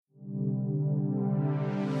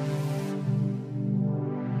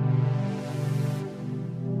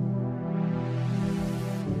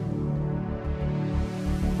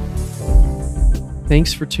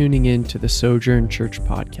Thanks for tuning in to the Sojourn Church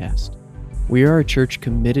podcast. We are a church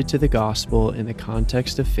committed to the gospel in the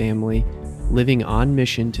context of family, living on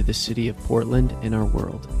mission to the city of Portland and our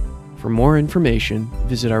world. For more information,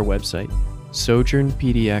 visit our website,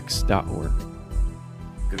 sojournpdx.org.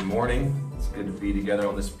 Good morning. It's good to be together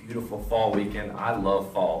on this beautiful fall weekend. I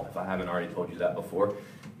love fall, if I haven't already told you that before.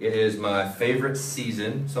 It is my favorite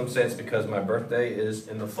season. Some say it's because my birthday is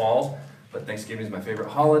in the fall, but Thanksgiving is my favorite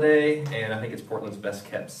holiday, and I think it's Portland's best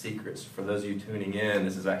kept secrets. For those of you tuning in,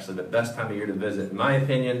 this is actually the best time of year to visit, in my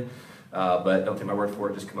opinion, but don't take my word for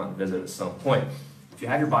it. Just come out and visit at some point. If you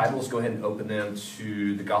have your Bibles, go ahead and open them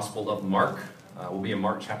to the Gospel of Mark. We'll be in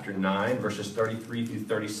Mark chapter 9, verses 33 through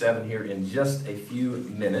 37 here in just a few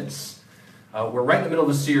minutes. We're right in the middle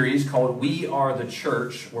of a series called We Are the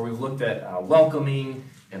Church, where we've looked at welcoming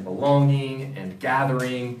and belonging and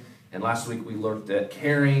gathering. And last week we looked at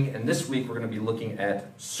caring, and this week we're going to be looking at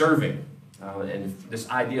serving and this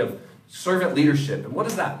idea of servant leadership. And what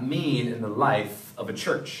does that mean in the life of a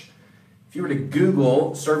church? If you were to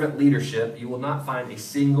Google servant leadership, you will not find a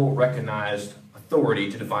single recognized authority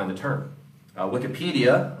to define the term.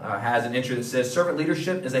 Wikipedia has an entry that says, servant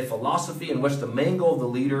leadership is a philosophy in which the main goal of the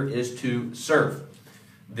leader is to serve.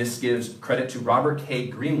 This gives credit to Robert K.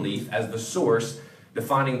 Greenleaf as the source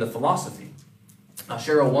defining the philosophy.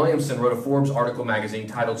 Cheryl Williamson wrote a Forbes article magazine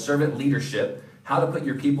titled Servant Leadership, How to Put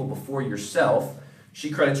Your People Before Yourself. She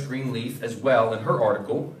credits Greenleaf as well in her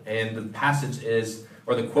article, and the passage is,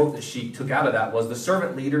 or the quote that she took out of that was, the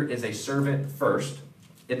servant leader is a servant first.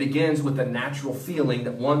 It begins with the natural feeling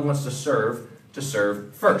that one wants to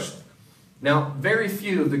serve first. Now, very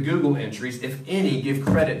few of the Google entries, if any, give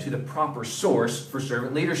credit to the proper source for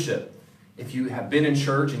servant leadership. If you have been in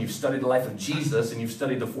church and you've studied the life of Jesus and you've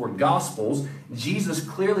studied the four Gospels, Jesus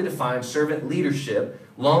clearly defined servant leadership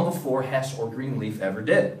long before Hess or Greenleaf ever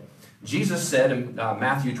did. Jesus said in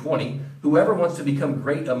Matthew 20, whoever wants to become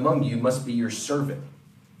great among you must be your servant.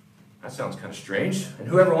 That sounds kind of strange. And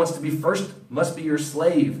whoever wants to be first must be your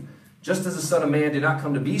slave, just as the Son of Man did not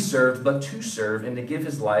come to be served, but to serve and to give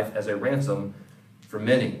his life as a ransom for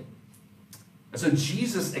many. And so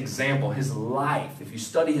Jesus' example, his life, if you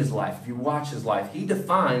study his life, if you watch his life, he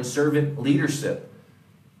defines servant leadership.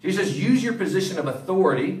 Jesus says, use your position of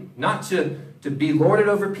authority, not to be lorded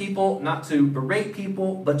over people, not to berate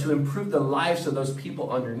people, but to improve the lives of those people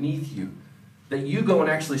underneath you. That you go and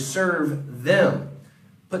actually serve them.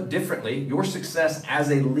 Put differently, your success as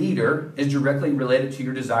a leader is directly related to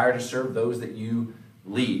your desire to serve those that you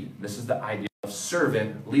lead. This is the idea of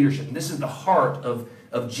servant leadership. And this is the heart of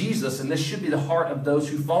Jesus, and this should be the heart of those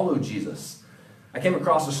who follow Jesus. I came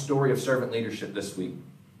across a story of servant leadership this week.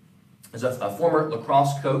 As a former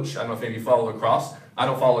lacrosse coach, I don't know if any of you follow lacrosse. I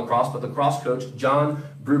don't follow lacrosse, but lacrosse coach John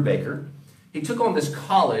Brubaker, he took on this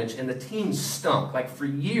college, and the team stunk. Like for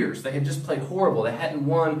years, they had just played horrible. They hadn't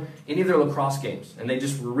won any of their lacrosse games, and they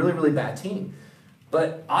just were a really, really bad team.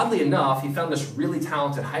 But oddly enough, he found this really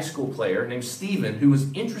talented high school player named Steven who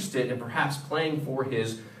was interested in perhaps playing for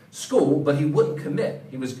his school, but he wouldn't commit.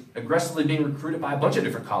 He was aggressively being recruited by a bunch of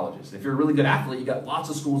different colleges. If you're a really good athlete, you got lots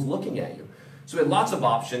of schools looking at you. So he had lots of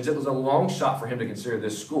options. It was a long shot for him to consider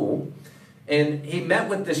this school. And he met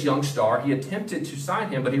with this young star. He attempted to sign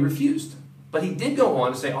him, but he refused. But he did go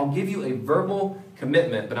on to say, I'll give you a verbal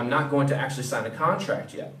commitment, but I'm not going to actually sign a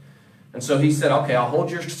contract yet. And so he said, okay, I'll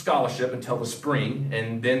hold your scholarship until the spring,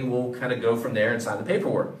 and then we'll kind of go from there and sign the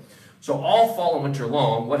paperwork. So all fall and winter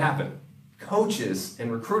long, what happened? Coaches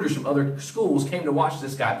and recruiters from other schools came to watch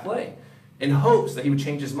this guy play in hopes that he would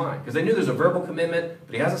change his mind. Because they knew there's a verbal commitment,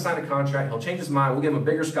 but he hasn't signed a contract. He'll change his mind. We'll give him a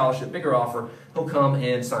bigger scholarship, bigger offer. He'll come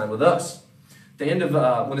and sign with us. At the end of,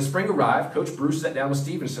 when the spring arrived, Coach Bruce sat down with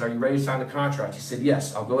Steve and said, are you ready to sign the contract? He said,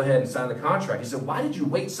 yes, I'll go ahead and sign the contract. He said, why did you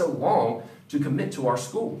wait so long to commit to our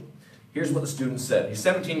school? Here's what the student said. He's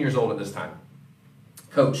 17 years old at this time.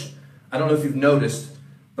 Coach, I don't know if you've noticed,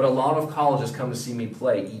 but a lot of colleges come to see me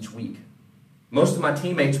play each week. Most of my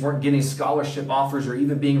teammates weren't getting scholarship offers or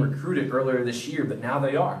even being recruited earlier this year, but now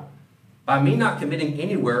they are. By me not committing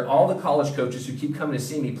anywhere, all the college coaches who keep coming to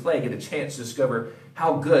see me play get a chance to discover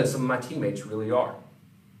how good some of my teammates really are.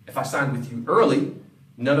 If I signed with you early,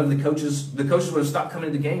 none of the coaches would have stopped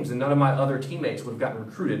coming to games, and none of my other teammates would have gotten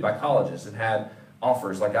recruited by colleges and had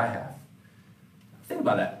offers like I have. Think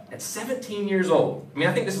about that. At 17 years old, I mean,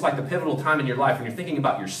 I think this is like the pivotal time in your life when you're thinking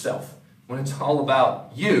about yourself, when it's all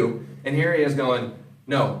about you. And here he is going,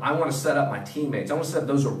 no, I want to set up my teammates. I want to set up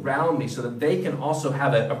those around me so that they can also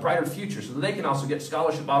have a brighter future, so that they can also get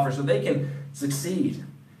scholarship offers, so they can succeed.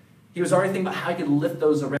 He was already thinking about how he could lift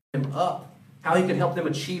those around him up, how he could help them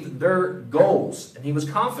achieve their goals. And he was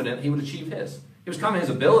confident he would achieve his. He was confident in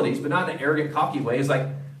his abilities, but not in an arrogant, cocky way. He's like,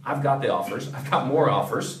 I've got the offers. I've got more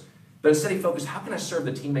offers. But instead he focused, how can I serve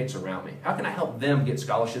the teammates around me? How can I help them get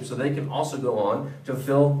scholarships so they can also go on to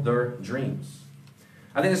fulfill their dreams?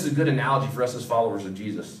 I think this is a good analogy for us as followers of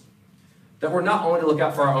Jesus. That we're not only to look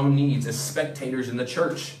out for our own needs as spectators in the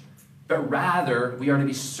church, but rather we are to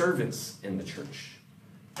be servants in the church.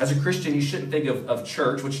 As a Christian, you shouldn't think of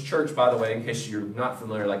church, which church, by the way, in case you're not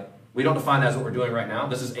familiar, like we don't define that as what we're doing right now.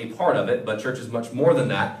 This is a part of it, but church is much more than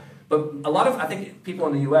that. But a lot of, I think, people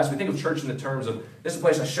in the U.S., we think of church in the terms of, this is a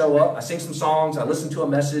place I show up, I sing some songs, I listen to a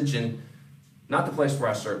message, and not the place where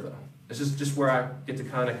I serve, though. This is just where I get to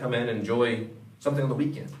kind of come in and enjoy something on the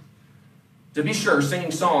weekend. To be sure,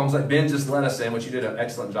 singing songs like Ben just led us in, which you did an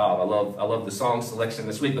excellent job. I love the song selection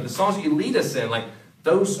this week. But the songs that you lead us in, like,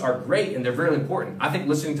 those are great, and they're very important. I think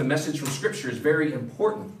listening to message from Scripture is very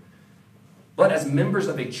important. But as members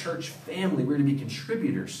of a church family, we're to be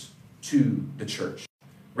contributors to the church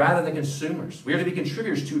rather than consumers. We are to be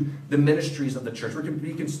contributors to the ministries of the church. We're to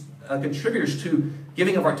be contributors to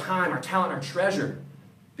giving of our time, our talent, our treasure,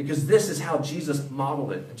 because this is how Jesus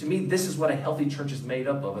modeled it. And to me, this is what a healthy church is made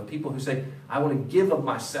up of people who say, I want to give of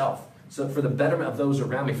myself so for the betterment of those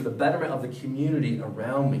around me, for the betterment of the community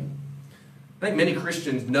around me. I think many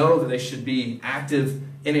Christians know that they should be active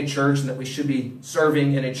in a church and that we should be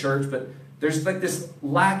serving in a church, but there's like this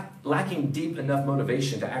lacking deep enough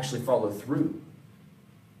motivation to actually follow through.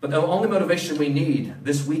 But the only motivation we need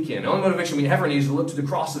this weekend, the only motivation we ever need is to look to the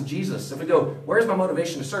cross of Jesus. If we go, where's my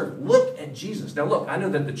motivation to serve? Look at Jesus. Now look, I know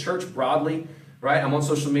that the church broadly, right, I'm on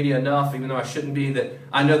social media enough, even though I shouldn't be, that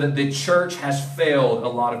I know that the church has failed a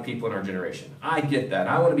lot of people in our generation. I get that.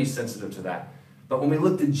 I want to be sensitive to that. But when we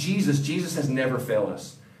look to Jesus, Jesus has never failed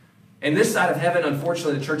us. And this side of heaven,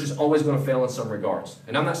 unfortunately, the church is always going to fail in some regards.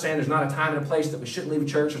 And I'm not saying there's not a time and a place that we shouldn't leave a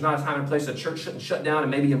church. There's not a time and a place that church shouldn't shut down and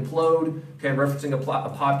maybe implode. Okay, I'm referencing a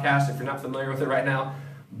podcast if you're not familiar with it right now.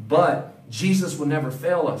 But Jesus will never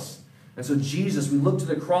fail us. And so Jesus, we look to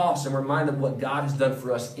the cross and we're reminded of what God has done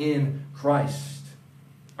for us in Christ.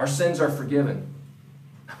 Our sins are forgiven.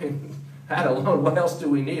 I mean, that alone, what else do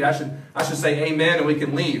we need? I should say amen and we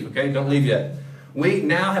can leave. Okay, don't leave yet. We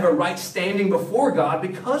now have a right standing before God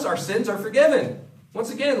because our sins are forgiven.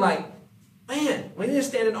 Once again, like, man, we need to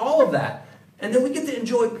stand in all of that. And then we get to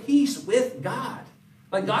enjoy peace with God.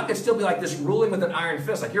 Like, God could still be like this ruling with an iron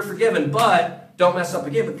fist. Like, you're forgiven, but don't mess up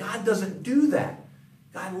again. But God doesn't do that.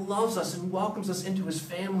 God loves us and welcomes us into his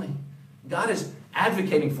family. God is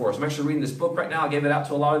advocating for us. I'm actually reading this book right now. I gave it out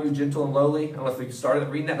to a lot of you, Gentle and Lowly. I don't know if you started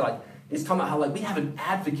reading that, but like, it's talking about how like we have an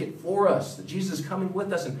advocate for us, that Jesus is coming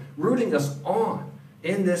with us and rooting us on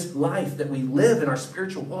in this life that we live in our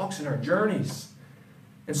spiritual walks and our journeys.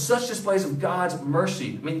 And such displays of God's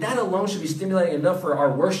mercy, I mean, that alone should be stimulating enough for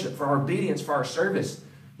our worship, for our obedience, for our service.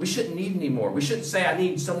 We shouldn't need any more. We shouldn't say, I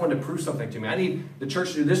need someone to prove something to me. I need the church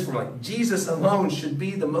to do this for me. Like, Jesus alone should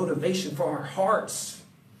be the motivation for our hearts.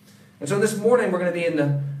 And so this morning, we're going to be in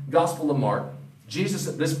the Gospel of Mark. Jesus,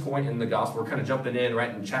 at this point in the gospel, we're kind of jumping in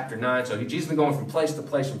right in chapter 9. So Jesus has been going from place to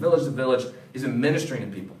place, from village to village. He's been ministering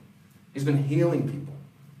to people. He's been healing people.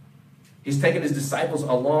 He's taken his disciples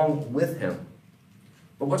along with him.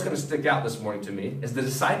 But what's going to stick out this morning to me is the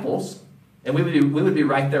disciples, and we would be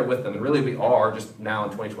right there with them, and really we are just now in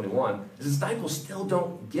 2021, the disciples still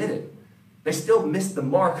don't get it. They still miss the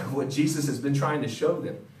mark of what Jesus has been trying to show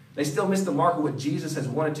them. They still miss the mark of what Jesus has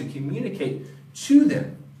wanted to communicate to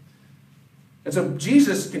them. And so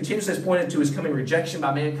Jesus continuously has pointed to his coming rejection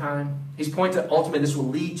by mankind. He's pointed to ultimately this will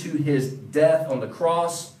lead to his death on the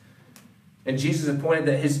cross. And Jesus had pointed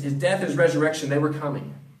that his death and his resurrection, they were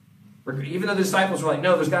coming. Even though the disciples were like,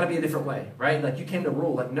 no, there's got to be a different way, right? Like, you came to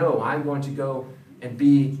rule. Like, no, I'm going to go and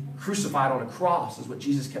be crucified on a cross, is what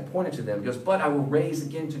Jesus kept pointing to them. He goes, but I will raise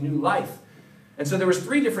again to new life. And so there was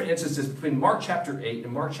 3 different instances between Mark chapter 8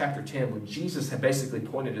 and Mark chapter 10 where Jesus had basically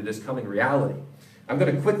pointed to this coming reality. I'm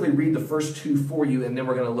going to quickly read the first 2 for you, and then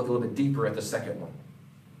we're going to look a little bit deeper at the second one.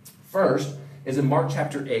 First is in Mark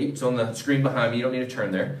chapter 8. It's on the screen behind me. You don't need to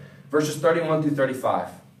turn there. Verses 31 through 35.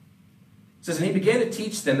 It says, and he began to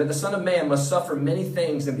teach them that the Son of Man must suffer many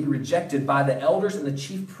things and be rejected by the elders and the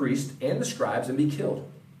chief priests and the scribes and be killed.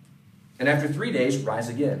 And after 3 days, rise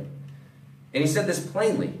again. And he said this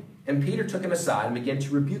plainly. And Peter took him aside and began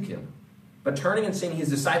to rebuke him. But turning and seeing his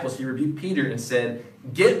disciples, he rebuked Peter and said,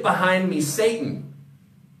 get behind me, Satan.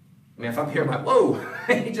 I mean, if I'm here, I'm like, whoa,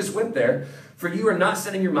 he just went there. For you are not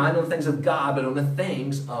setting your mind on the things of God, but on the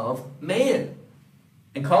things of man.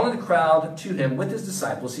 And calling the crowd to him with his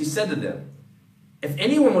disciples, he said to them, if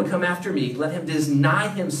anyone would come after me, let him deny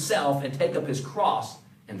himself and take up his cross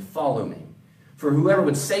and follow me. For whoever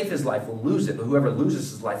would save his life will lose it, but whoever loses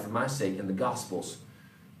his life for my sake and the gospel's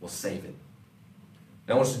will save it.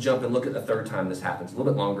 Now I want us to jump and look at the third time this happens. A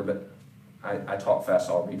little bit longer, but I talk fast,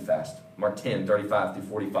 so I'll read fast. Mark 10, 35 through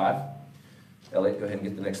 45. Elliot, go ahead and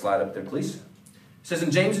get the next slide up there, please. It says,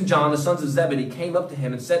 and James and John, the sons of Zebedee, came up to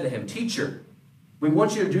him and said to him, Teacher, we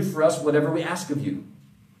want you to do for us whatever we ask of you.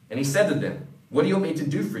 And he said to them, what do you want me to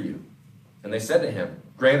do for you? And they said to him,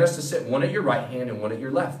 grant us to sit one at your right hand and one at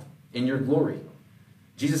your left, in your glory.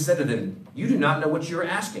 Jesus said to them, you do not know what you are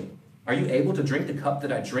asking. Are you able to drink the cup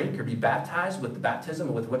that I drink, or be baptized with the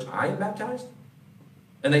baptism with which I am baptized?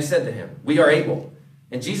 And they said to him, we are able.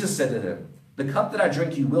 And Jesus said to them, the cup that I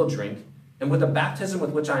drink you will drink, and with the baptism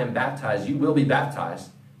with which I am baptized you will be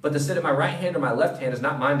baptized. But to sit at my right hand or my left hand is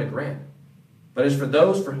not mine to grant, but is for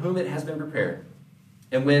those for whom it has been prepared.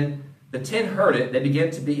 And when the 10 heard it, they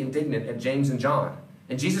began to be indignant at James and John.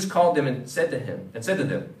 And Jesus called them and said to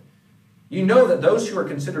them, you know that those who are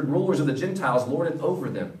considered rulers of the Gentiles lord it over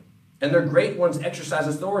them, and their great ones exercise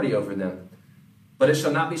authority over them. But it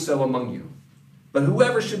shall not be so among you. But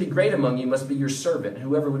whoever should be great among you must be your servant, and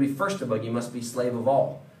whoever would be first among you must be slave of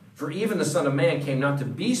all. For even the Son of Man came not to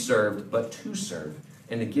be served, but to serve,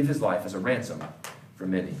 and to give his life as a ransom for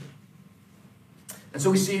many. And so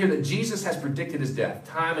we see here that Jesus has predicted his death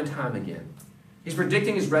time and time again. He's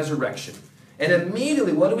predicting his resurrection. And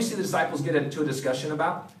immediately, what do we see the disciples get into a discussion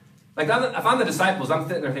about? Like, if I'm the disciples, I'm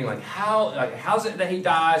sitting there thinking, how's it that he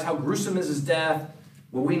dies? How gruesome is his death?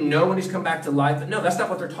 Will we know when he's come back to life? But no, that's not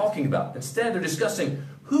what they're talking about. Instead, they're discussing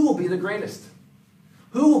who will be the greatest.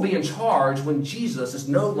 Who will be in charge when Jesus is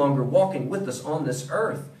no longer walking with us on this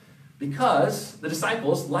earth? Because the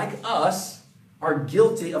disciples, like us, are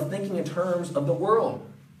guilty of thinking in terms of the world.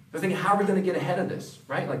 They're thinking, how are we going to get ahead of this?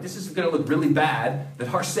 Right? Like, this is going to look really bad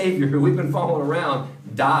that our Savior, who we've been following around,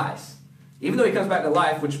 dies. Even though he comes back to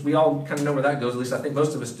life, which we all kind of know where that goes, at least I think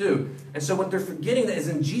most of us do. And so what they're forgetting is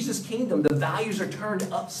in Jesus' kingdom, the values are turned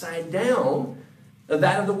upside down of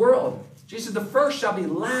that of the world. Jesus said, the first shall be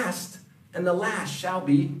last, and the last shall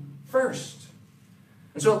be first.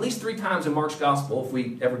 And so at least 3 times in Mark's gospel, if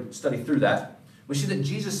we ever study through that, we see that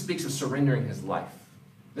Jesus speaks of surrendering his life.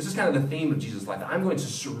 This is kind of the theme of Jesus' life. I'm going to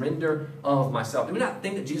surrender of myself. Do we not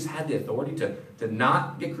think that Jesus had the authority to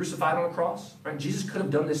not get crucified on a cross? Right? Jesus could have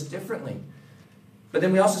done this differently. But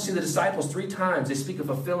then we also see the disciples 3 times. They speak of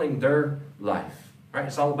fulfilling their life. Right?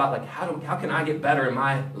 It's all about, like, how can I get better in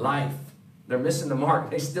my life? They're missing the mark.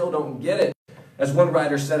 They still don't get it. As one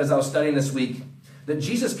writer said as I was studying this week, that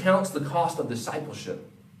Jesus counts the cost of discipleship.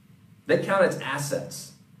 They count its assets.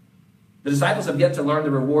 The disciples have yet to learn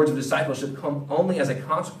the rewards of discipleship come only as a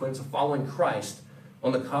consequence of following Christ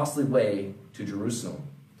on the costly way to Jerusalem.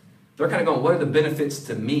 They're kind of going, what are the benefits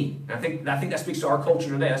to me? And I think that speaks to our culture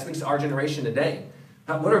today. That speaks to our generation today.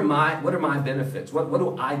 What are my benefits? What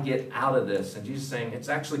do I get out of this? And Jesus is saying it's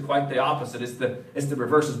actually quite the opposite. It's the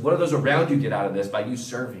reverse. What do those around you get out of this by you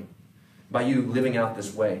serving, by you living out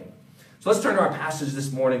this way? So let's turn to our passage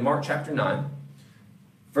this morning, Mark chapter 9.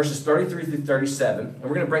 Verses 33 through 37, and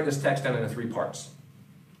we're going to break this text down into 3 parts.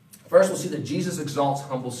 First, we'll see that Jesus exalts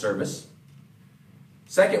humble service.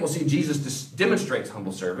 Second, we'll see Jesus demonstrates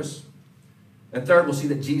humble service. And third, we'll see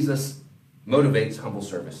that Jesus motivates humble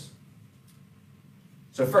service.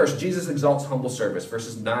 So first, Jesus exalts humble service,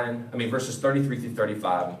 verses 33 through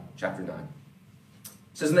 35, chapter 9. It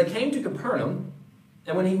says, and they came to Capernaum,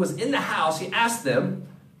 and when he was in the house, he asked them,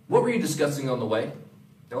 what were you discussing on the way?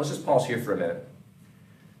 Now let's just pause here for a minute.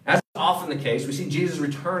 As is often the case, we see Jesus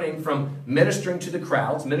returning from ministering to the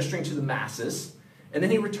crowds, ministering to the masses, and then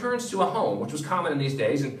he returns to a home, which was common in these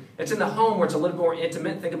days. And it's in the home where it's a little more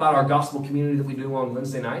intimate. Think about our gospel community that we do on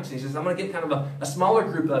Wednesday nights. And he says, I'm going to get kind of a smaller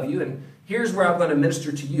group of you, and here's where I'm going to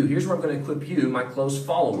minister to you. Here's where I'm going to equip you, my close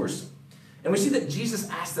followers. And we see that Jesus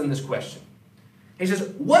asked them this question. He says,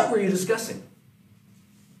 what were you discussing?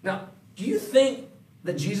 Now, do you think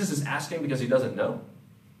that Jesus is asking because he doesn't know?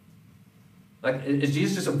 Like, is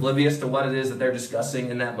Jesus just oblivious to what it is that they're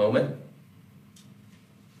discussing in that moment?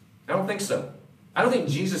 I don't think so. I don't think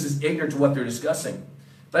Jesus is ignorant to what they're discussing.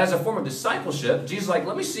 But as a form of discipleship, Jesus is like,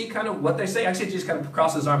 let me see kind of what they say. Actually, Jesus kind of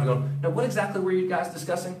crosses his arms and going, now what exactly were you guys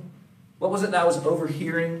discussing? What was it that I was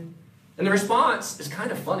overhearing? And the response is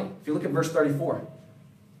kind of funny. If you look at verse 34, it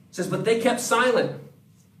says, but they kept silent.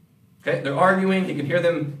 Okay, they're arguing. He can hear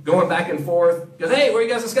them going back and forth. He goes, hey, what are you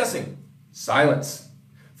guys discussing? Silence.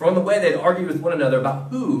 For on the way, they'd argued with one another about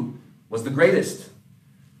who was the greatest.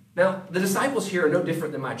 Now, the disciples here are no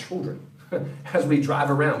different than my children. As we drive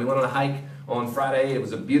around, we went on a hike on Friday. It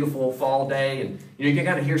was a beautiful fall day, and you can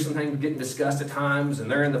kind of hear some things getting discussed at times, and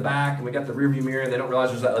they're in the back, and we got the rearview mirror, and they don't realize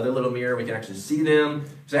there's that other little mirror. We can actually see them.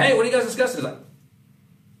 Say, hey, what are you guys discussing? It's like,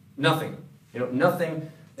 Nothing.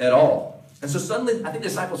 Nothing at all. And so suddenly, I think the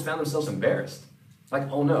disciples found themselves embarrassed. Like,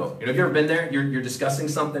 oh no. Have you ever been there? You're discussing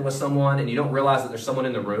something with someone and you don't realize that there's someone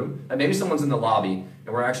in the room. Like maybe someone's in the lobby and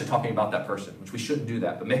we're actually talking about that person, which we shouldn't do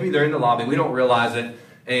that. But maybe they're in the lobby, we don't realize it,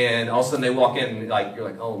 and all of a sudden they walk in and you're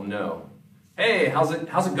like, oh no. Hey, how's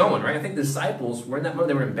it going, right? I think the disciples were in that moment,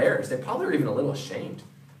 they were embarrassed. They probably were even a little ashamed.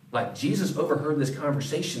 Like Jesus overheard this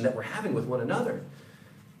conversation that we're having with one another.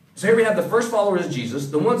 So here we have the first followers of Jesus,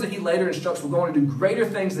 the ones that he later instructs were going to do greater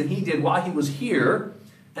things than he did while he was here.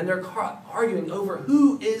 And they're arguing over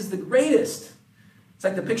who is the greatest. It's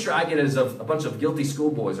like the picture I get is of a bunch of guilty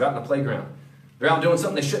schoolboys. They're out in the playground. They're out doing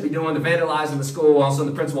something they shouldn't be doing. They're vandalizing the school. All of a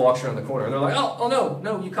sudden the principal walks around the corner. And they're like, oh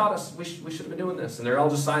no, you caught us. We should have been doing this. And they're all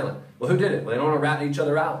just silent. Well, who did it? Well, they don't want to rat each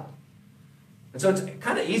other out. And so it's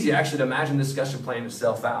kind of easy actually to imagine this discussion playing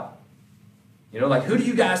itself out. Like who do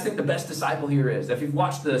you guys think the best disciple here is? If you've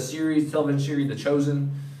watched the television series, The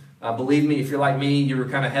Chosen, believe me, if you're like me, you were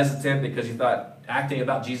kind of hesitant because you thought, acting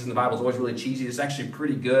about Jesus in the Bible is always really cheesy. It's actually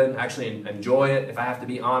pretty good. I actually enjoy it, if I have to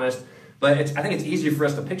be honest. But I think it's easier for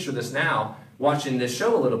us to picture this now, watching this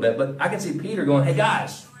show a little bit. But I can see Peter going, hey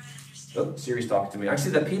guys. Oh, Siri's talking to me. I can see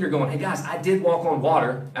that Peter going, hey guys, I did walk on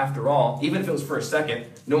water after all, even if it was for a second.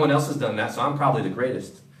 No one else has done that, so I'm probably the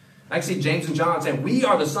greatest. I can see James and John saying, we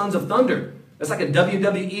are the sons of thunder. That's like a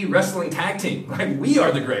WWE wrestling tag team. Like, we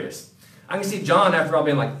are the greatest. I can see John, after all,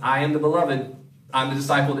 being like, I am the beloved. I'm the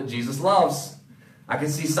disciple that Jesus loves. I can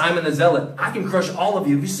see Simon the Zealot. I can crush all of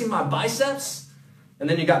you. Have you seen my biceps? And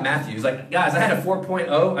then you got Matthew. He's like, guys, I had a 4.0.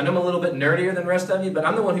 I know I'm a little bit nerdier than the rest of you, but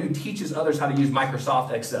I'm the one who teaches others how to use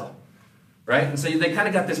Microsoft Excel. Right? And so they kind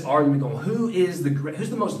of got this argument going, who's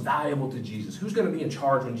the most valuable to Jesus? Who's going to be in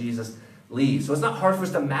charge when Jesus leaves? So it's not hard for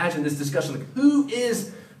us to imagine this discussion. Like, who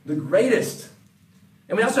is the greatest?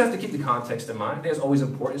 And we also have to keep the context in mind. I think it's always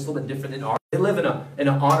important. It's a little bit different in ours. They live in an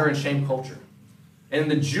honor and shame culture. And in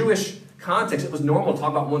the Jewish context, it was normal to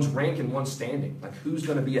talk about one's rank and one's standing. Like who's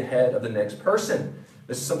going to be ahead of the next person.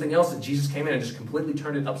 This is something else that Jesus came in and just completely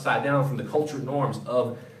turned it upside down from the culture norms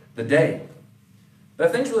of the day. But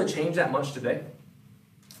have things really changed that much today?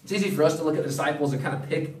 It's easy for us to look at the disciples and kind of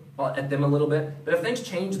pick at them a little bit. But have things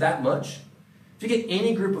changed that much? If you get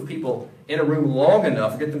any group of people in a room long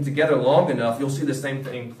enough, get them together long enough, you'll see the same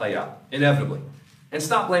thing play out, inevitably. And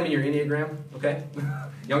stop blaming your Enneagram, okay?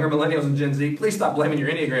 Younger millennials and Gen Z, please stop blaming your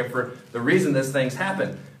Enneagram for the reason these things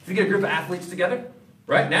happen. If you get a group of athletes together,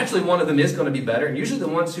 right, naturally one of them is going to be better. And usually the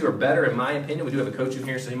ones who are better, in my opinion, we do have a coach in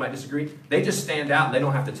here, so you might disagree, they just stand out and they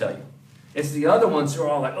don't have to tell you. It's the other ones who are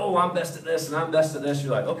all like, oh, I'm best at this and I'm best at this.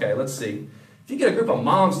 You're like, okay, let's see. If you get a group of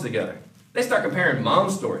moms together, they start comparing mom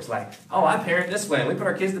stories. Like, oh, I parent this way and we put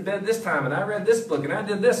our kids to bed this time and I read this book and I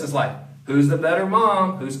did this. It's like, who's the better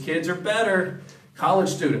mom? Whose kids are better? College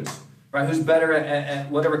students, right? Who's better at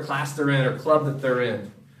whatever class they're in or club that they're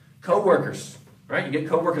in? Co-workers, right? You get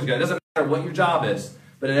co-workers together. It doesn't matter what your job is,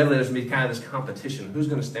 but inevitably there's going to be kind of this competition. Who's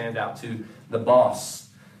going to stand out to the boss?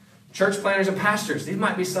 Church planners and pastors, these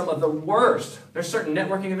might be some of the worst. There's certain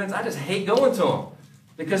networking events, I just hate going to them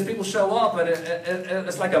because people show up and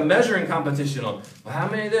it's like a measuring competition on, well, how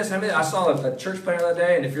many of this, how many? I saw a church planner that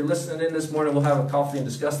day, and if you're listening in this morning, we'll have a coffee and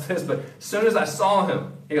discuss this, but as soon as I saw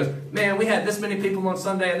him, he goes, man, we had this many people on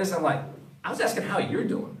Sunday and this. I'm like, I was asking how you're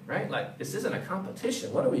doing, right? Like, this isn't a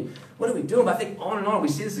competition. What are we doing? But I think on and on we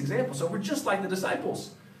see this example. So we're just like the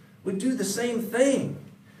disciples. We do the same thing.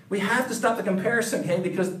 We have to stop the comparison game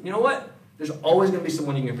because you know what? There's always going to be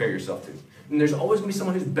someone you can compare yourself to. And there's always going to be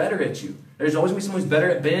someone who's better at you. There's always going to be someone who's better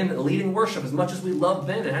at Ben leading worship as much as we love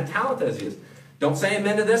Ben and how talented as he is. Don't say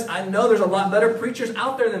amen to this. I know there's a lot better preachers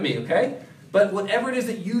out there than me, okay? But whatever it is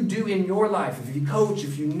that you do in your life, if you coach,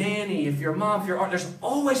 if you nanny, if you're a mom, if you're art, there's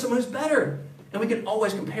always someone who's better. And we can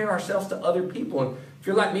always compare ourselves to other people. And if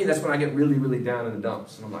you're like me, that's when I get really, really down in the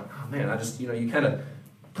dumps. And I'm like, oh man, you kind of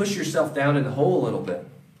push yourself down in the hole a little bit.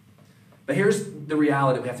 But here's the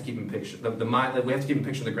reality that we have to keep in picture. We have to keep in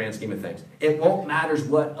picture the grand scheme of things. It won't matter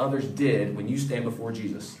what others did when you stand before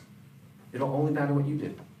Jesus. It'll only matter what you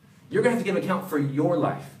did. You're going to have to give account for your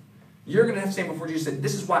life. You're going to have to stand before Jesus and say,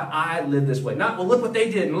 this is why I live this way. Not, well, look what they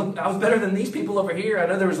did. And look, I was better than these people over here. I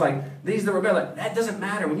know there was like these that were better. Like, that doesn't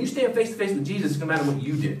matter. When you stand face to face with Jesus, it's going to matter what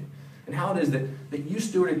you did. And how it is that you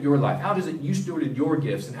stewarded your life. How it is that you stewarded your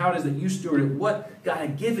gifts. And how it is that you stewarded what God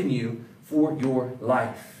had given you for your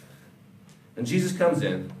life. And Jesus comes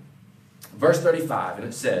in, verse 35, and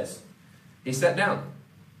it says, he sat down.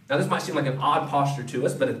 Now this might seem like an odd posture to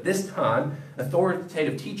us, but at this time,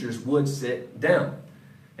 authoritative teachers would sit down.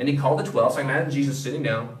 And he called the 12, so I imagine Jesus sitting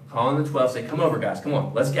down, calling the 12, saying, come over guys, come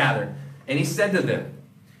on, let's gather. And he said to them,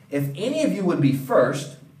 if any of you would be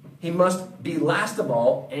first, he must be last of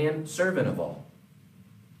all and servant of all.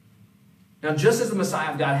 Now, just as the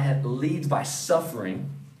Messiah of God leads by suffering,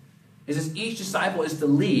 it says each disciple is to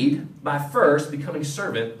lead by first becoming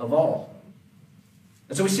servant of all.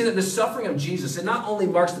 And so we see that the suffering of Jesus, it not only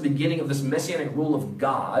marks the beginning of this messianic rule of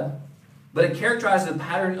God, but it characterizes a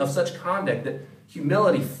pattern of such conduct that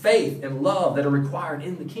humility, faith, and love that are required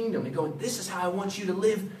in the kingdom. And going, this is how I want you to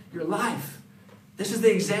live your life. This is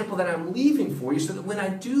the example that I'm leaving for you so that when I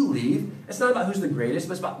do leave, it's not about who's the greatest,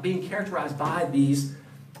 but it's about being characterized by these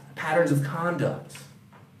patterns of conduct.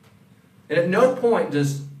 And at no point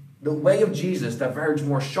does the way of Jesus diverge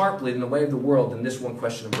more sharply than the way of the world in this one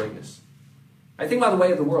question of greatness. I think about the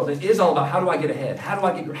way of the world. It is all about how do I get ahead? How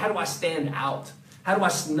do I stand out? How do I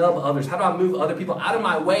snub others? How do I move other people out of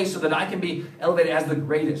my way so that I can be elevated as the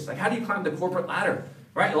greatest? Like, how do you climb the corporate ladder?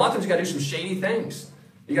 Right? A lot of times you got to do some shady things.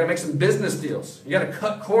 You got to make some business deals. You got to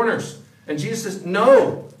cut corners. And Jesus says,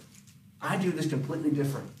 no, I do this completely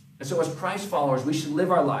different. And so as Christ followers, we should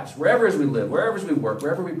live our lives, wherever as we live, wherever as we work,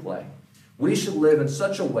 wherever we play. We should live in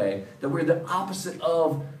such a way that we're the opposite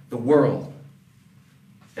of the world.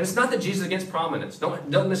 And it's not that Jesus is against prominence. Don't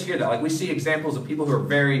mishear that. Like, we see examples of people who are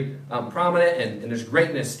very prominent and there's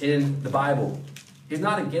greatness in the Bible. He's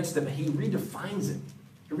not against it, but he redefines it.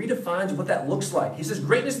 He redefines what that looks like. He says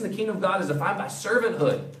greatness in the kingdom of God is defined by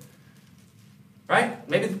servanthood. Right?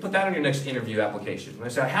 Maybe put that on your next interview application. When I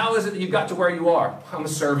say, how is it that you got to where you are? I'm a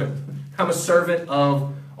servant. I'm a servant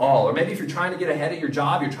of all. Or maybe if you're trying to get ahead at your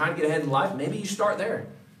job, you're trying to get ahead in life, maybe you start there.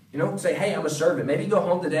 You know, say, hey, I'm a servant. Maybe you go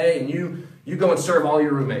home today and you go and serve all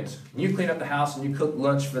your roommates. And you clean up the house and you cook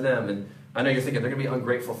lunch for them. And I know you're thinking they're going to be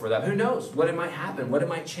ungrateful for that. Who knows what it might happen, what it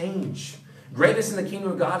might change. Greatness in the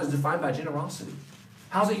kingdom of God is defined by generosity.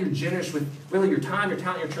 How's it you're generous with really your time, your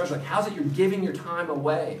talent, your treasure? Like, how's it you're giving your time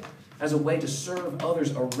away as a way to serve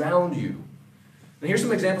others around you? And here's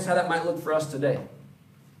some examples how that might look for us today.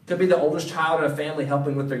 Could be the oldest child in a family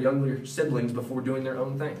helping with their younger siblings before doing their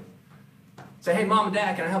own thing. Say, hey, mom and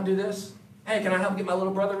dad, can I help do this? Hey, can I help get my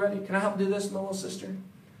little brother ready? Can I help do this with my little sister?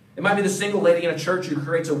 It might be the single lady in a church who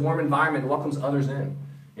creates a warm environment and welcomes others in.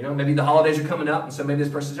 You know, maybe the holidays are coming up, and so maybe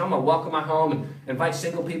this person says, I'm going to welcome my home and invite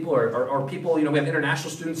single people or people, you know, we have international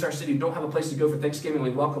students in our city who don't have a place to go for Thanksgiving. We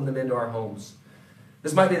welcome them into our homes.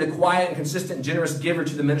 This might be the quiet and consistent, generous giver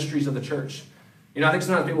to the ministries of the church. You know, I think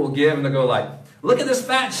sometimes people will give and they'll go like, look at this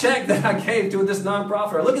fat check that I gave to this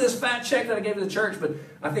nonprofit, or look at this fat check that I gave to the church. But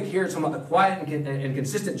I think here it's talking about the quiet and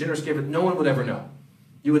consistent, generous giver that no one would ever know.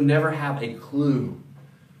 You would never have a clue.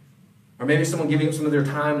 Or maybe someone giving up some of their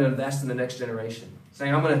time to invest in the next generation.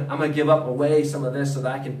 Saying, I'm gonna give up away some of this so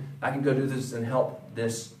that I can go do this and help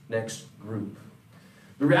this next group.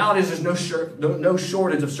 The reality is there's no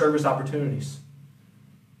shortage of service opportunities.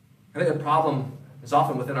 I think the problem is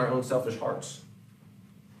often within our own selfish hearts.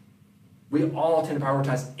 We all tend to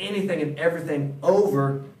prioritize anything and everything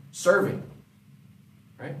over serving.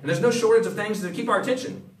 Right? And there's no shortage of things to keep our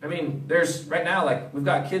attention. I mean, there's right now, like, we've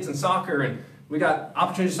got kids in soccer and we got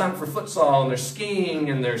opportunities to sign up for futsal, and there's skiing,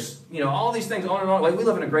 and there's, you know, all these things on and on. Like, we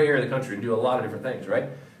live in a great area of the country and do a lot of different things, right?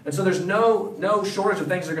 And so there's no shortage of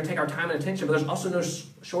things that are going to take our time and attention, but there's also no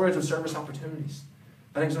shortage of service opportunities.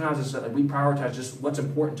 I think sometimes it's like we prioritize just what's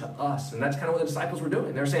important to us, and that's kind of what the disciples were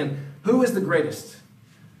doing. They were saying, who is the greatest?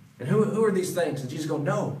 And who are these things? And Jesus goes,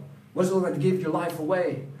 no. What does it look like to give your life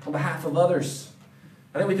away on behalf of others?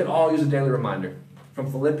 I think we could all use a daily reminder from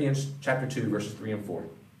Philippians chapter 2, verses 3 and 4.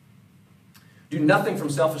 Do nothing from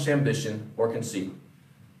selfish ambition or conceit,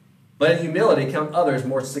 but in humility count others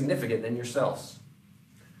more significant than yourselves.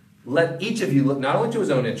 Let each of you look not only to his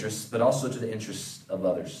own interests, but also to the interests of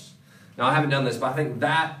others. Now, I haven't done this, but I think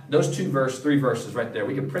that those three verses right there,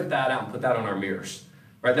 we can print that out and put that on our mirrors.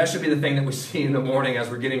 Right? That should be the thing that we see in the morning as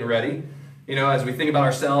we're getting ready. You know, as we think about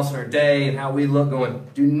ourselves and our day and how we look, going,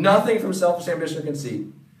 do nothing from selfish ambition or conceit,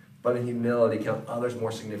 but in humility count others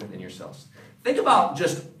more significant than yourselves. Think about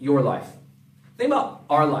just your life. Think about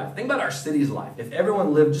our life. Think about our city's life. If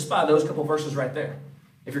everyone lived just by those couple verses right there,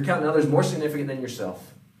 if you're counting others more significant than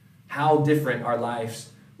yourself, how different our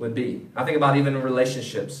lives would be. I think about even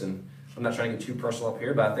relationships, and I'm not trying to get too personal up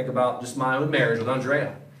here, but I think about just my own marriage with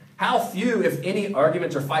Andrea. How few, if any,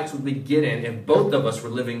 arguments or fights would we get in if both of us were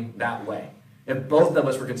living that way? If both of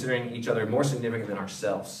us were considering each other more significant than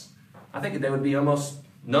ourselves? I think there would be almost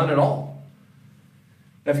none at all.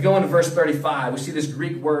 Now, if you go into verse 35, we see this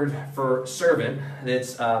Greek word for servant.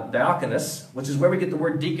 It's diakonos, which is where we get the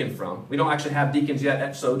word deacon from. We don't actually have deacons yet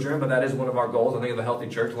at Sojourn, but that is one of our goals. I think of a healthy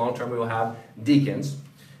church, long term we will have deacons.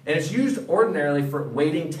 And it's used ordinarily for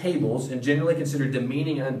waiting tables and generally considered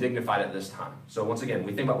demeaning and undignified at this time. So once again,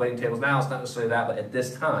 we think about waiting tables now, it's not necessarily that, but at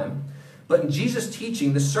this time. But in Jesus'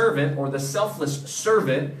 teaching, the servant or the selfless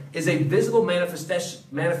servant is a visible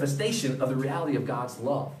manifestation of the reality of God's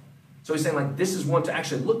love. So he's saying, like, this is one to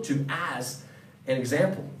actually look to as an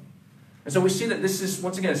example. And so we see that this is,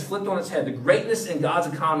 once again, it's flipped on its head. The greatness in God's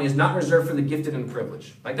economy is not reserved for the gifted and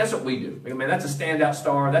privileged. Like, that's what we do. Like, man, that's a standout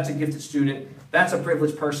star. That's a gifted student. That's a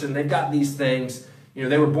privileged person. They've got these things. You know,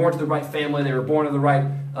 they were born to the right family. They were born of the right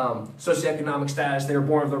socioeconomic status. They were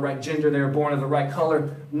born of the right gender. They were born of the right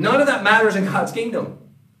color. None of that matters in God's kingdom.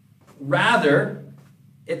 Rather,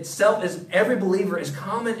 itself is every believer is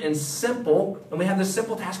common and simple, and we have this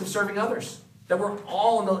simple task of serving others. That we're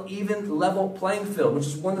all on the even level playing field, which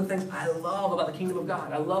is one of the things I love about the kingdom of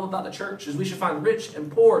God. I love about the church is we should find rich and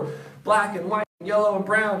poor, black and white, yellow and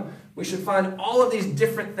brown. We should find all of these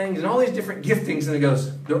different things and all these different giftings, and it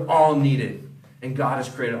goes, they're all needed. And God has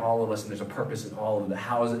created all of us, and there's a purpose in all of them.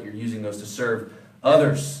 How is it you're using those to serve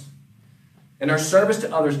others? And our service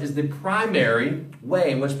to others is the primary way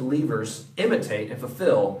in which believers imitate and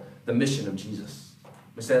fulfill the mission of Jesus.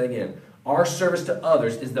 Let me say that again. Our service to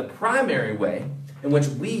others is the primary way in which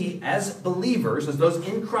we, as believers, as those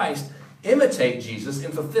in Christ, imitate Jesus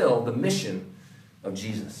and fulfill the mission of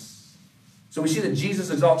Jesus. So we see that Jesus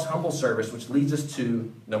exalts humble service, which leads us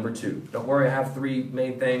to number 2. Don't worry, I have 3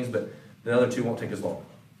 main things, but the other 2 won't take as long.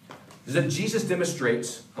 Is that Jesus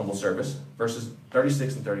demonstrates humble service, verses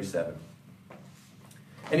 36 and 37.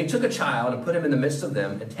 And he took a child and put him in the midst of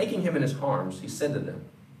them, and taking him in his arms, he said to them,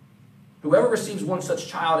 "Whoever receives one such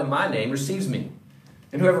child in my name receives me.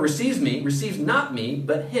 And whoever receives me receives not me,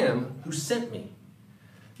 but him who sent me."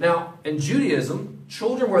 Now, in Judaism,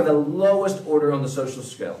 children were the lowest order on the social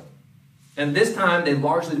scale. And this time, they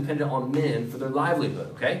largely depended on men for their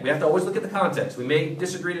livelihood, okay? We have to always look at the context. We may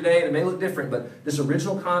disagree today, and it may look different, but this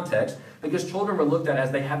original context, because children were looked at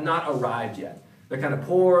as they have not arrived yet. They're kind of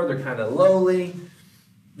poor, they're kind of lowly.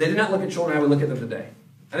 They did not look at children how we look at them today.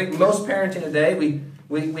 I think most parenting today,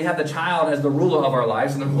 we have the child as the ruler of our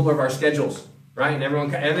lives and the ruler of our schedules, right? And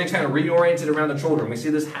everything's kind of reoriented around the children. We see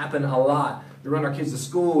this happen a lot. We run our kids to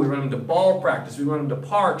school. We run them to ball practice. We run them to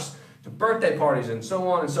parks, to birthday parties, and so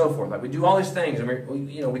on and so forth. Like, we do all these things, and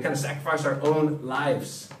we kind of sacrifice our own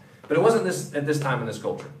lives. But it wasn't this at this time in this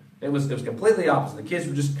culture. It was completely opposite. The kids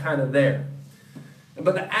were just kind of there.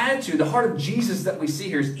 But the attitude, the heart of Jesus that we see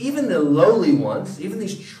here is even the lowly ones, even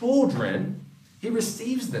these children, he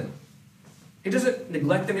receives them. He doesn't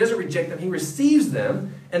neglect them. He doesn't reject them. He receives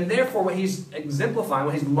them. And therefore, what he's exemplifying,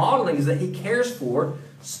 what he's modeling is that he cares for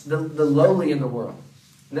the lowly in the world.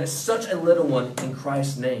 And that's such a little one in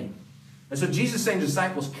Christ's name. And so Jesus is saying to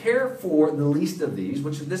disciples, care for the least of these,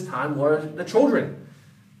 which at this time were the children.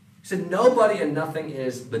 He said, nobody and nothing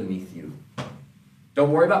is beneath you.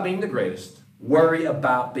 Don't worry about being the greatest. Worry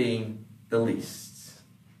about being the least.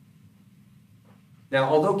 Now,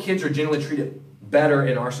 although kids are generally treated better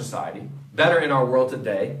in our society, better in our world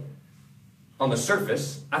today, on the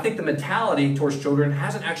surface, I think the mentality towards children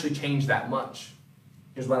hasn't actually changed that much.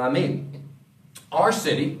 Here's what I mean. Our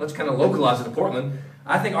city, let's kind of localize it to Portland,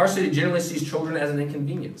 I think our city generally sees children as an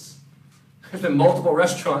inconvenience. There's been multiple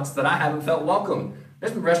restaurants that I haven't felt welcome.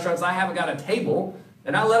 There's been restaurants I haven't got a table,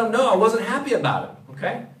 and I let them know I wasn't happy about it,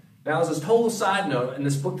 okay? Now, as a total side note, in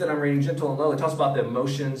this book that I'm reading, Gentle and Lowly, it talks about the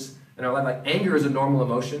emotions in our life. Like, anger is a normal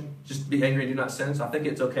emotion. Just be angry and do not sin. So I think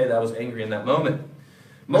it's okay that I was angry in that moment.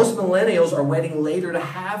 Most millennials are waiting later to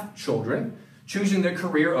have children, choosing their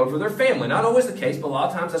career over their family. Not always the case, but a lot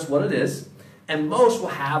of times that's what it is. And most will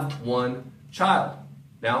have one child.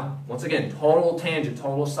 Now, once again, total tangent,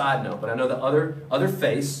 total side note, but I know the other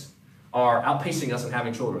faiths are outpacing us in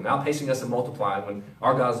having children, outpacing us in multiplying, when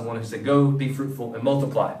our God is the one who said, go be fruitful and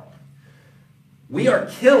multiply. We are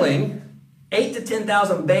killing 8,000 to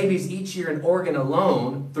 10,000 babies each year in Oregon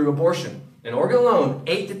alone through abortion. In Oregon alone,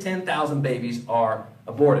 8,000 to 10,000 babies are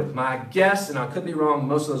aborted. My guess, and I could be wrong,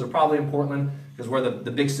 most of those are probably in Portland because we're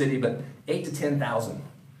the big city, but 8,000 to 10,000.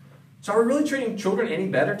 So are we really treating children any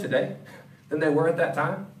better today than they were at that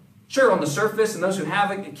time? Sure, on the surface, and those who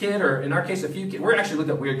have a kid, or in our case, a few kids, we're actually looked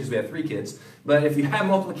at weird because we have 3 kids. But if you have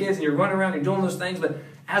multiple kids and you're running around and doing those things, but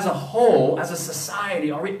as a whole, as a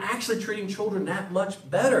society, are we actually treating children that much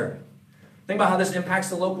better? Think about how this impacts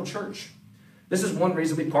the local church. This is one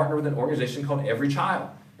reason we partner with an organization called Every Child.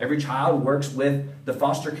 Every Child works with the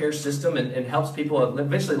foster care system and helps people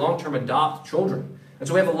eventually long-term adopt children. And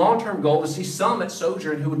so we have a long-term goal to see some at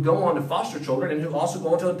Sojourn who would go on to foster children and who also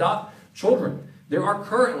go on to adopt children. There are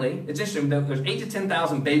currently, it's interesting, there's 8,000 to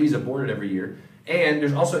 10,000 babies aborted every year, and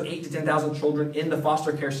there's also 8,000 to 10,000 children in the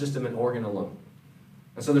foster care system in Oregon alone.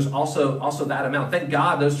 And so there's also that amount. Thank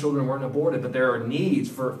God those children weren't aborted, but there are needs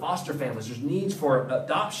for foster families. There's needs for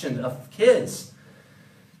adoption of kids.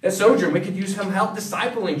 At Sojourn, we could use some help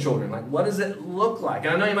discipling children. Like, what does it look like?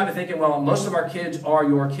 And I know you might be thinking, well, most of our kids are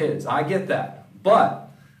your kids. I get that. But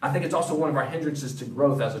I think it's also one of our hindrances to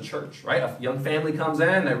growth as a church, right? A young family comes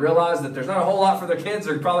in, they realize that there's not a whole lot for their kids.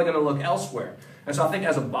 They're probably going to look elsewhere. And so I think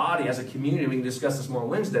as a body, as a community, we can discuss this more on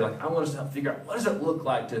Wednesday. Like, I want us to help figure out, what does it look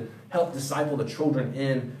like to help disciple the children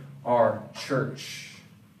in our church?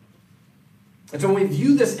 And so when we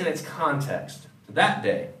view this in its context, that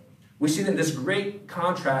day, we see that this great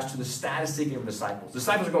contrast to the status seeking of disciples.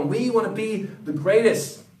 Disciples are going, we want to be the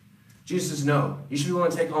greatest. Jesus says, no. You should be willing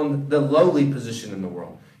to take on the lowly position in the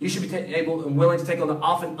world. You should be able and willing to take on the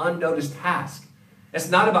often unnoticed task. It's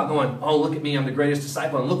not about going, oh, look at me, I'm the greatest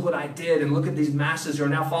disciple, and look what I did, and look at these masses who are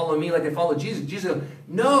now following me like they follow Jesus. Jesus goes,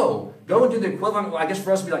 no. Go and do the equivalent, well, I guess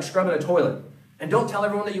for us, it would be like scrubbing a toilet. And don't tell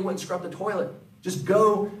everyone that you went and scrubbed the toilet. Just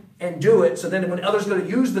go and do it, so then when others go to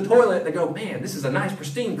use the toilet, they go, man, this is a nice,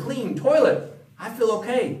 pristine, clean toilet. I feel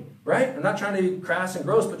okay, right? I'm not trying to be crass and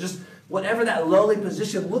gross, but just whatever that lowly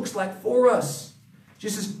position looks like for us.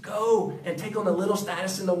 Jesus says, go and take on the little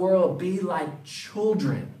status in the world. Be like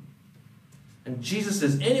children. And Jesus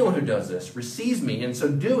says, anyone who does this receives me, and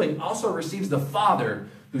so doing also receives the Father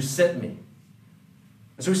who sent me.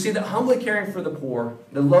 And so we see that humbly caring for the poor,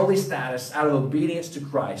 the lowly status out of obedience to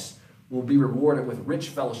Christ, will be rewarded with rich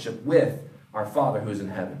fellowship with our Father who is in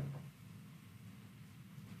heaven.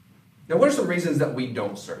 Now, what are some reasons that we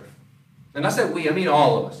don't serve? And I say we, I mean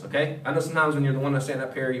all of us, okay? I know sometimes when you're the one that's standing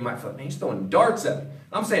up here, you might feel like, man, he's throwing darts at me.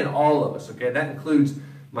 I'm saying all of us, okay? That includes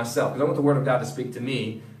myself, because I want the Word of God to speak to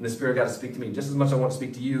me, and the Spirit of God to speak to me, just as much as I want to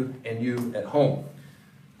speak to you and you at home.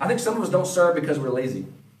 I think some of us don't serve because we're lazy.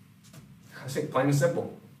 I think plain and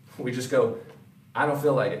simple. We just go, I don't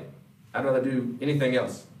feel like it. I'd rather do anything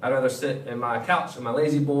else. I'd rather sit in my couch in my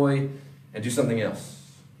lazy boy and do something else.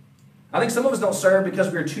 I think some of us don't serve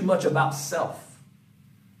because we're too much about self.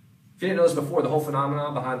 If you didn't know this before, the whole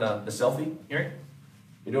phenomenon behind the selfie, you're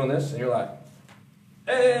doing this, and you're like,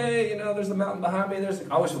 hey, there's the mountain behind me.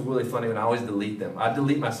 I always feel really funny when I always delete them. I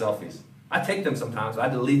delete my selfies. I take them sometimes. I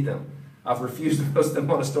delete them. I've refused to post them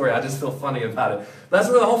on a story. I just feel funny about it. That's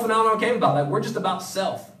where the whole phenomenon came about. Like, we're just about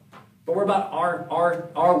self. But we're about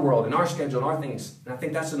our world and our schedule and our things. And I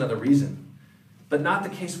think that's another reason. But not the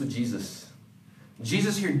case with Jesus.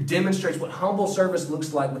 Jesus here demonstrates what humble service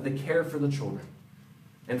looks like with the care for the children.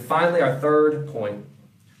 And finally, our third point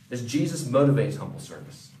is Jesus motivates humble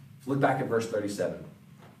service. Look back at verse 37.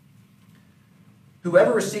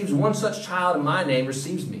 Whoever receives one such child in my name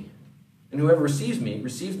receives me. And whoever receives me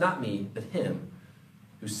receives not me, but him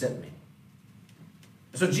who sent me.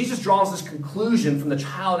 So Jesus draws this conclusion from the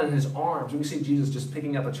child in his arms. We see Jesus just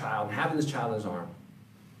picking up a child and having this child in his arm.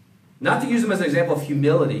 Not to use him as an example of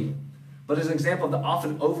humility, but as an example of the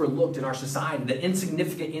often overlooked in our society, the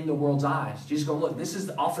insignificant in the world's eyes. Jesus goes, look, this is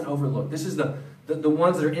the often overlooked. This is the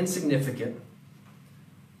ones that are insignificant.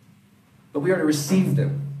 But we are to receive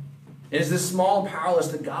them. It is this small and powerless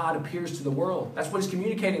that God appears to the world. That's what he's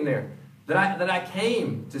communicating there. That I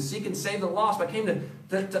came to seek and save the lost. I came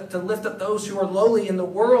to lift up those who are lowly in the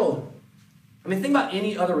world. I mean, think about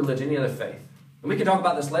any other religion, any other faith. And we can talk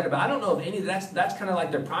about this later, but I don't know if any that's kind of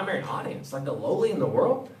like their primary audience, like the lowly in the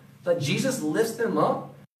world. Like Jesus lifts them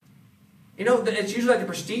up. It's usually like the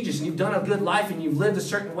prestigious, and you've done a good life, and you've lived a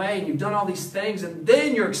certain way, and you've done all these things, and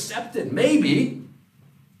then you're accepted. Maybe.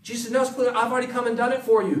 Jesus said, no, it's clear. I've already come and done it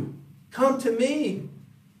for you. Come to me.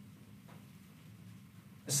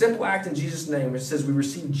 A simple act in Jesus' name, it says we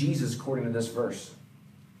receive Jesus according to this verse.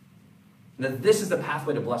 And that this is the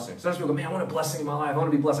pathway to blessing. Sometimes people go, man, I want a blessing in my life. I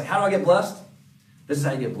want to be blessed. How do I get blessed? This is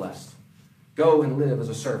how you get blessed. Go and live as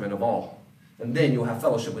a servant of all. And then you'll have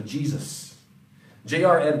fellowship with Jesus.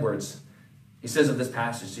 J.R. Edwards, he says of this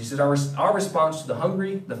passage, he says, our response to the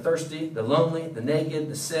hungry, the thirsty, the lonely, the naked,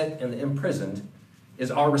 the sick, and the imprisoned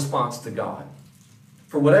is our response to God.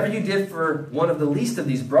 For whatever you did for one of the least of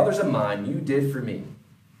these brothers of mine, you did for me.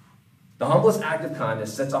 The humblest act of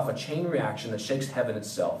kindness sets off a chain reaction that shakes heaven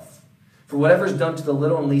itself. For whatever is done to the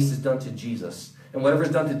little and least is done to Jesus. And whatever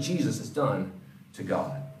is done to Jesus is done to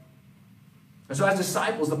God. And so as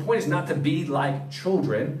disciples, the point is not to be like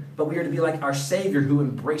children, but we are to be like our Savior who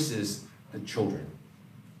embraces the children.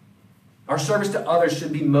 Our service to others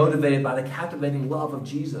should be motivated by the captivating love of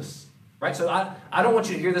Jesus. Right? So I don't want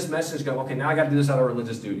you to hear this message and go, okay, now I got to do this out of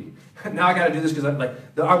religious duty. Now I got to do this because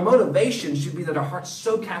our motivation should be that our heart's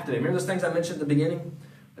so captivated. Remember those things I mentioned at the beginning?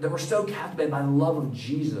 That we're so captivated by the love of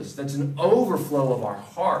Jesus. That's an overflow of our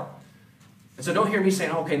heart. And so don't hear me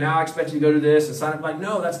saying, okay, now I expect you to go do this and sign up. Like,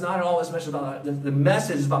 no, that's not at all this message about. The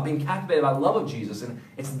message is about being captivated by the love of Jesus. And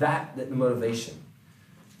it's that the motivation.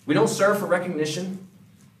 We don't serve for recognition.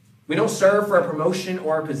 We don't serve for a promotion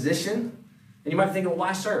or a position. And you might think, well,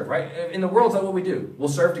 why serve, right? In the world, that's what we do. We'll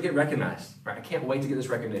serve to get recognized, right? I can't wait to get this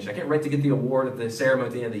recognition. I can't wait to get the award at the ceremony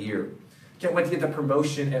at the end of the year. I can't wait to get the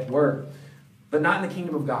promotion at work. But not in the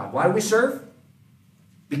kingdom of God. Why do we serve?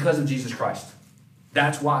 Because of Jesus Christ.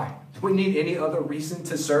 That's why. Do we need any other reason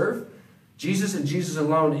to serve? Jesus and Jesus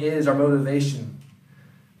alone is our motivation.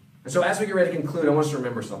 And so as we get ready to conclude, I want us to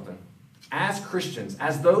remember something. As Christians,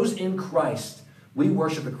 as those in Christ, we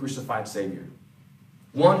worship a crucified Savior.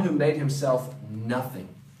 One who made himself nothing.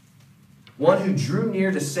 One who drew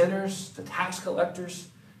near to sinners, to tax collectors,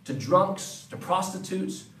 to drunks, to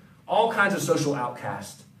prostitutes, all kinds of social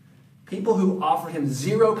outcasts. People who offered him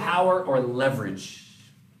zero power or leverage.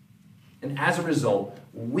 And as a result,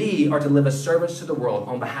 we are to live as servants to the world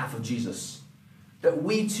on behalf of Jesus. That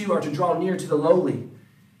we too are to draw near to the lowly,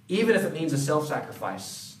 even if it means a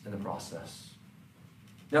self-sacrifice in the process.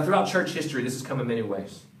 Now, throughout church history, this has come in many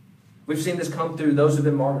ways. We've seen this come through those who've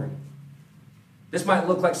been martyred. This might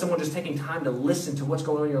look like someone just taking time to listen to what's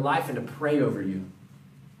going on in your life and to pray over you.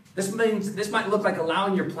 This might look like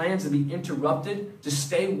allowing your plans to be interrupted, to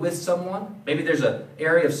stay with someone. Maybe there's an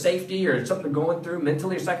area of safety or something they're going through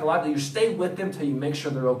mentally or psychologically. You stay with them until you make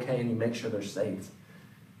sure they're okay and you make sure they're safe.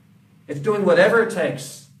 It's doing whatever it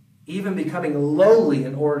takes, even becoming lowly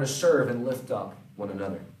in order to serve and lift up one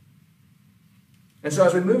another. And so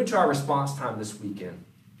as we move into our response time this weekend,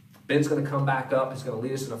 Ben's going to come back up. He's going to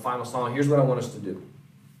lead us in a final song. Here's what I want us to do.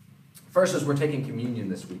 First is we're taking communion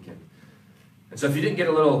this weekend. And so if you didn't get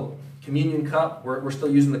a little communion cup, we're still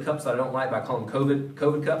using the cups that I don't like, but I call them COVID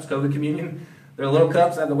cups, COVID communion. They're little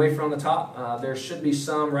cups that have the wafer on the top. There should be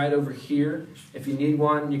some right over here. If you need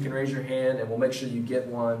one, you can raise your hand and we'll make sure you get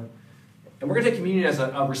one. And we're going to take communion as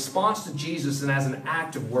a response to Jesus and as an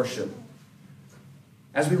act of worship.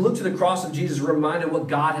 As we look to the cross of Jesus, we're reminded what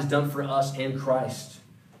God has done for us in Christ.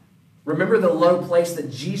 Remember the low place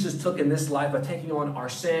that Jesus took in this life by taking on our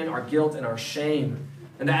sin, our guilt, and our shame.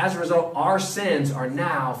 And that as a result, our sins are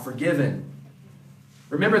now forgiven.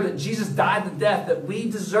 Remember that Jesus died the death that we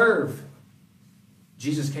deserve.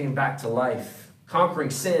 Jesus came back to life, conquering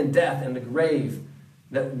sin, death, and the grave.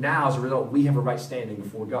 That now, as a result, we have a right standing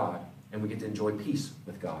before God, and we get to enjoy peace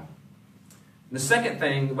with God. And the second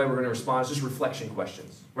thing, the way we're going to respond, is just reflection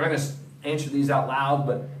questions. We're not going to answer these out loud,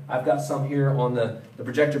 but I've got some here on the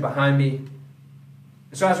projector behind me.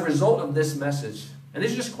 And so as a result of this message, and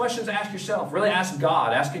these are just questions to ask yourself. Really ask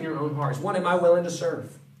God. Ask in your own hearts. One, am I willing to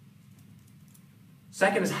serve?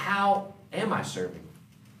 Second is, how am I serving?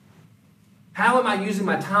 How am I using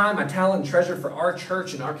my time, my talent, and treasure for our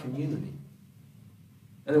church and our community?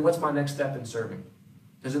 And then what's my next step in serving?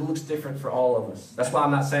 Because it looks different for all of us. That's why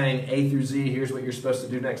I'm not saying A through Z, here's what you're supposed to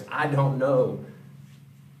do next. I don't know.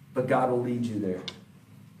 But God will lead you there.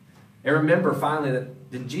 And remember, finally,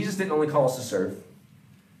 that Jesus didn't only call us to serve.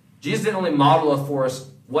 Jesus didn't only model for us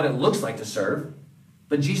what it looks like to serve,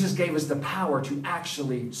 but Jesus gave us the power to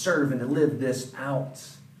actually serve and to live this out.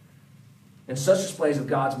 And such displays of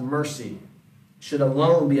God's mercy should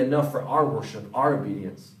alone be enough for our worship, our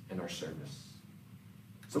obedience, and our service.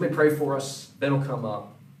 So let me pray for us. Ben will come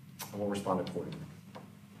up, and we'll respond accordingly.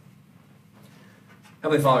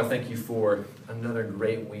 Heavenly Father, thank you for another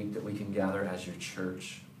great week that we can gather as your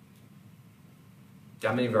church.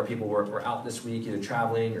 God, many of our people were out this week, either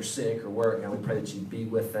traveling or sick or work. God, we pray that you be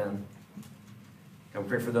with them. God, we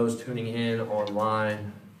pray for those tuning in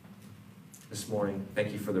online this morning.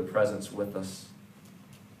 Thank you for their presence with us.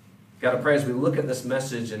 God, I pray as we look at this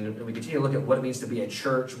message and we continue to look at what it means to be a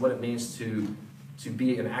church, what it means to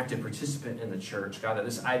be an active participant in the church. God, that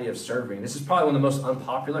this idea of serving, this is probably one of the most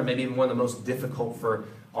unpopular, maybe even one of the most difficult for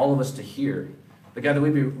all of us to hear. But God, that we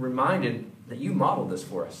be reminded that you modeled this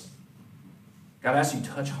for us. God, I ask you to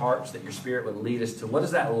touch hearts, that your Spirit would lead us to what does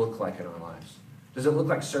that look like in our lives? Does it look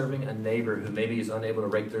like serving a neighbor who maybe is unable to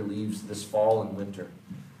rake their leaves this fall and winter?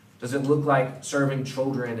 Does it look like serving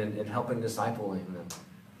children and helping discipling them?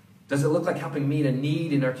 Does it look like helping meet a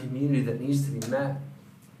need in our community that needs to be met?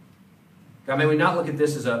 God, may we not look at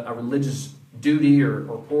this as a religious duty or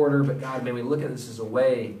order, but God, may we look at this as a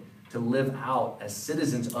way to live out as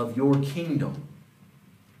citizens of your kingdom.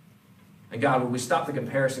 And God, will we stop the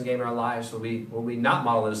comparison game in our lives? Will we not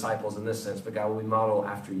model the disciples in this sense, but God, will we model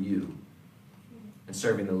after you and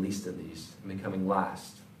serving the least of these and becoming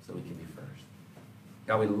last so we can be first?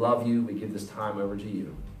 God, we love you. We give this time over to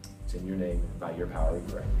you. It's in your name, by your power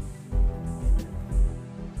we pray.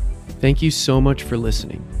 Thank you so much for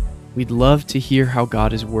listening. We'd love to hear how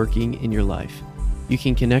God is working in your life. You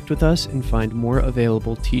can connect with us and find more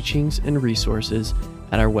available teachings and resources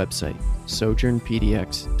at our website,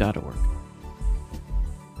 sojournpdx.org.